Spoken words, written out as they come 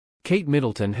Kate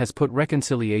Middleton has put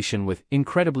reconciliation with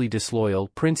incredibly disloyal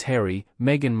Prince Harry,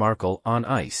 Meghan Markle on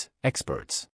ice,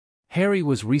 experts. Harry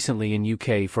was recently in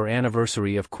UK for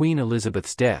anniversary of Queen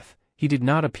Elizabeth's death. He did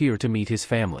not appear to meet his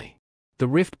family. The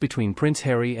rift between Prince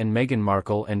Harry and Meghan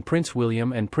Markle and Prince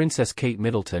William and Princess Kate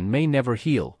Middleton may never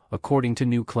heal, according to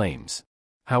new claims.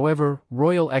 However,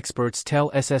 royal experts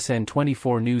tell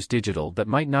SSN24 News Digital that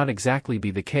might not exactly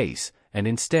be the case, and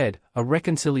instead, a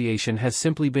reconciliation has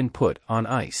simply been put on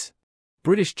ice.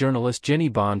 British journalist Jenny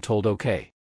Bond told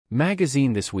OK!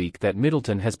 Magazine this week that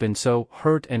Middleton has been so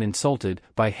hurt and insulted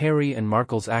by Harry and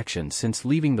Markle's actions since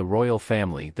leaving the royal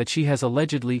family that she has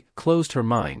allegedly closed her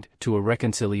mind to a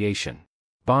reconciliation.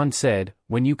 Bond said,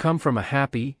 "When you come from a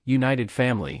happy, united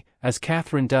family, as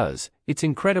Catherine does, it's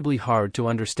incredibly hard to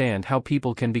understand how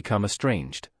people can become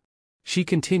estranged." She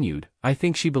continued, "I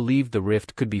think she believed the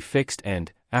rift could be fixed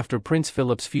and, after Prince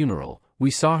Philip's funeral, we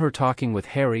saw her talking with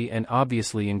Harry and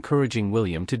obviously encouraging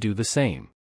William to do the same.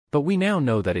 But we now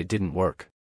know that it didn't work."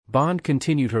 Bond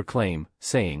continued her claim,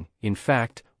 saying, "In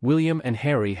fact, William and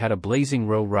Harry had a blazing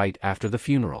row right after the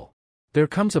funeral. There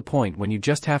comes a point when you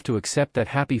just have to accept that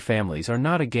happy families are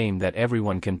not a game that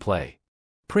everyone can play."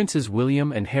 Princes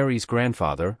William and Harry's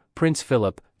grandfather, Prince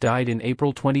Philip, died in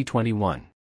April 2021.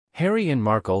 Harry and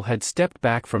Markle had stepped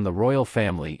back from the royal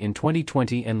family in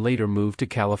 2020 and later moved to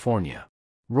California.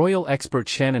 Royal expert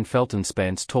Shannon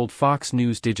Felton-Spence told Fox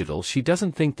News Digital she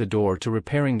doesn't think the door to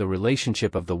repairing the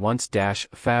relationship of the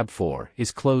once-Fab Four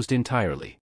is closed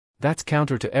entirely. "That's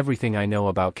counter to everything I know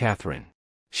about Catherine.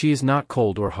 She is not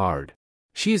cold or hard.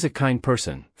 She is a kind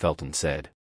person," Felton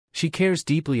said. "She cares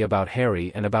deeply about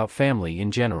Harry and about family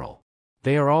in general.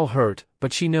 They are all hurt,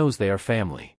 but she knows they are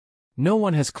family. No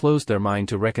one has closed their mind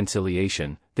to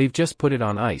reconciliation, they've just put it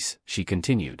on ice," she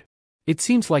continued. "It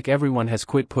seems like everyone has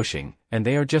quit pushing, and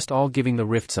they are just all giving the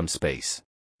rift some space.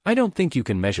 I don't think you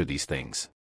can measure these things.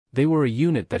 They were a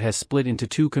unit that has split into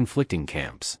two conflicting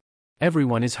camps.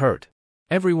 Everyone is hurt.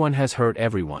 Everyone has hurt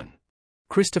everyone."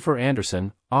 Christopher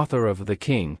Anderson, author of The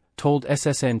King, told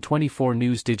SSN24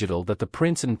 News Digital that the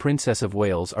Prince and Princess of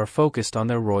Wales are focused on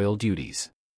their royal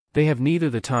duties. "They have neither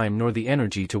the time nor the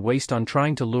energy to waste on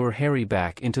trying to lure Harry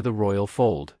back into the royal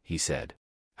fold," he said.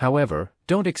 However,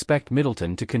 don't expect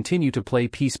Middleton to continue to play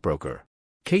peace broker.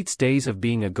 Kate's days of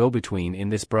being a go-between in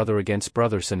this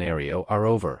brother-against-brother scenario are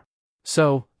over.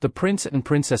 "So, the Prince and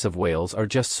Princess of Wales are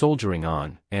just soldiering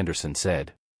on," Anderson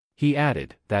said. He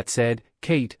added, "That said,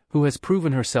 Kate, who has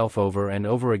proven herself over and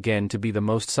over again to be the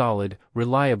most solid,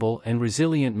 reliable and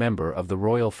resilient member of the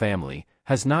royal family,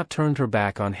 has not turned her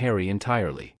back on Harry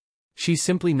entirely. She's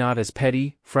simply not as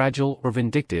petty, fragile or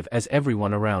vindictive as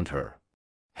everyone around her."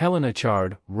 Helena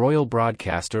Chard, royal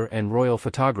broadcaster and royal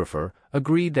photographer,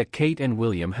 agreed that Kate and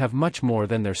William have much more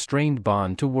than their strained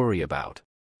bond to worry about.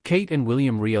 Kate and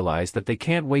William realize that they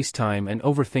can't waste time and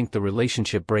overthink the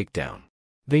relationship breakdown.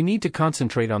 They need to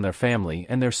concentrate on their family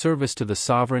and their service to the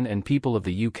sovereign and people of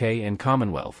the UK and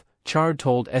Commonwealth, Chard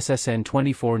told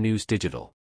SSN24 News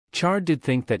Digital. Chard did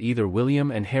think that either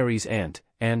William and Harry's aunt,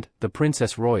 and the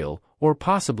Princess Royal, or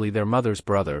possibly their mother's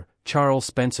brother, Charles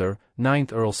Spencer,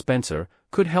 9th Earl Spencer,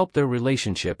 could help their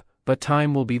relationship, but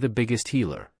time will be the biggest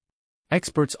healer.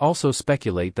 Experts also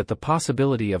speculate that the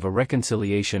possibility of a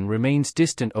reconciliation remains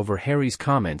distant over Harry's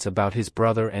comments about his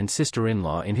brother and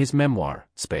sister-in-law in his memoir,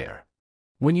 Spare.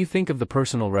 When you think of the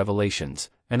personal revelations,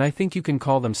 and I think you can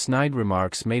call them snide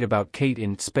remarks made about Kate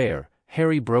in Spare,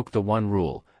 Harry broke the one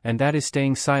rule, and that is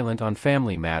staying silent on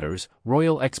family matters,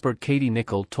 royal expert Katie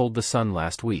Nicholl told The Sun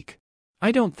last week.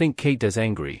 "I don't think Kate does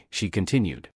angry," she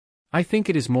continued. "I think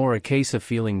it is more a case of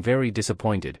feeling very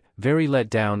disappointed, very let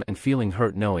down and feeling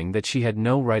hurt knowing that she had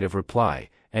no right of reply,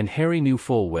 and Harry knew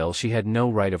full well she had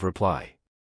no right of reply.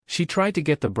 She tried to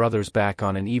get the brothers back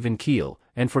on an even keel,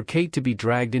 and for Kate to be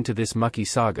dragged into this mucky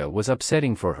saga was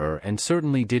upsetting for her and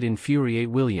certainly did infuriate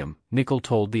William," Nicholl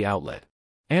told the outlet.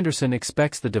 Anderson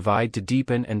expects the divide to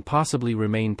deepen and possibly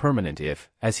remain permanent if,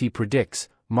 as he predicts,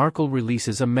 Markle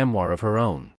releases a memoir of her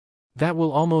own. That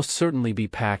will almost certainly be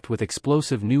packed with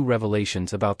explosive new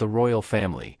revelations about the royal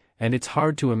family, and it's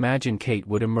hard to imagine Kate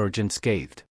would emerge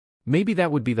unscathed. Maybe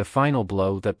that would be the final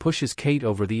blow that pushes Kate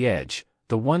over the edge,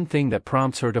 the one thing that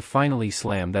prompts her to finally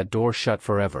slam that door shut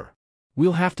forever.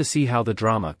 "We'll have to see how the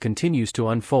drama continues to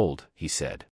unfold," he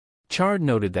said. Chard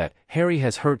noted that Harry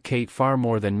has hurt Kate far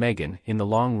more than Meghan in the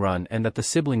long run and that the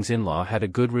siblings-in-law had a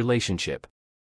good relationship,